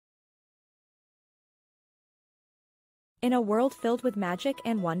In a world filled with magic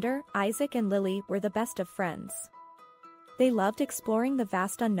and wonder, Isaac and Lily were the best of friends. They loved exploring the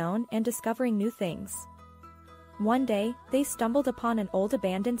vast unknown and discovering new things. One day, they stumbled upon an old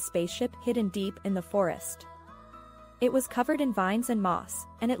abandoned spaceship hidden deep in the forest. It was covered in vines and moss,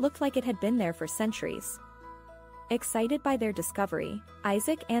 and it looked like it had been there for centuries. Excited by their discovery,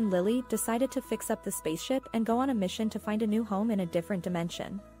 Isaac and Lily decided to fix up the spaceship and go on a mission to find a new home in a different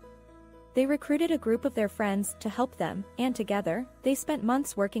dimension. They recruited a group of their friends to help them, and together, they spent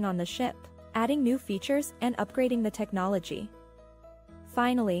months working on the ship, adding new features and upgrading the technology.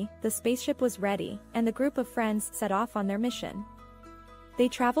 Finally, the spaceship was ready, and the group of friends set off on their mission. They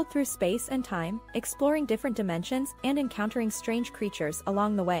traveled through space and time, exploring different dimensions and encountering strange creatures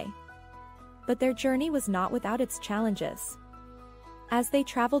along the way. But their journey was not without its challenges. As they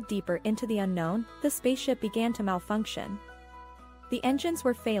traveled deeper into the unknown, the spaceship began to malfunction. The engines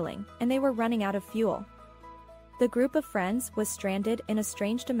were failing, and they were running out of fuel. The group of friends was stranded in a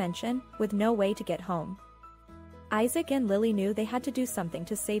strange dimension, with no way to get home. Isaac and Lily knew they had to do something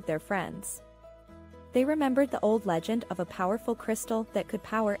to save their friends. They remembered the old legend of a powerful crystal that could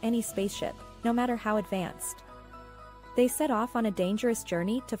power any spaceship, no matter how advanced. They set off on a dangerous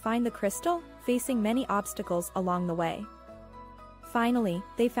journey to find the crystal, facing many obstacles along the way. Finally,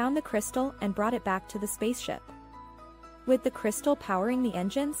 they found the crystal and brought it back to the spaceship. With the crystal powering the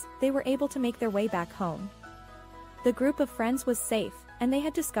engines, they were able to make their way back home. The group of friends was safe, and they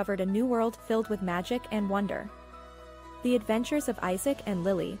had discovered a new world filled with magic and wonder. The Adventures of Isaac and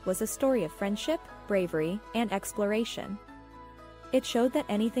Lily was a story of friendship, bravery, and exploration. It showed that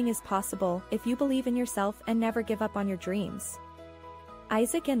anything is possible if you believe in yourself and never give up on your dreams.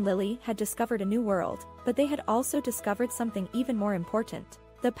 Isaac and Lily had discovered a new world, but they had also discovered something even more important: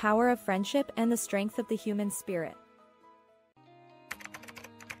 the power of friendship and the strength of the human spirit.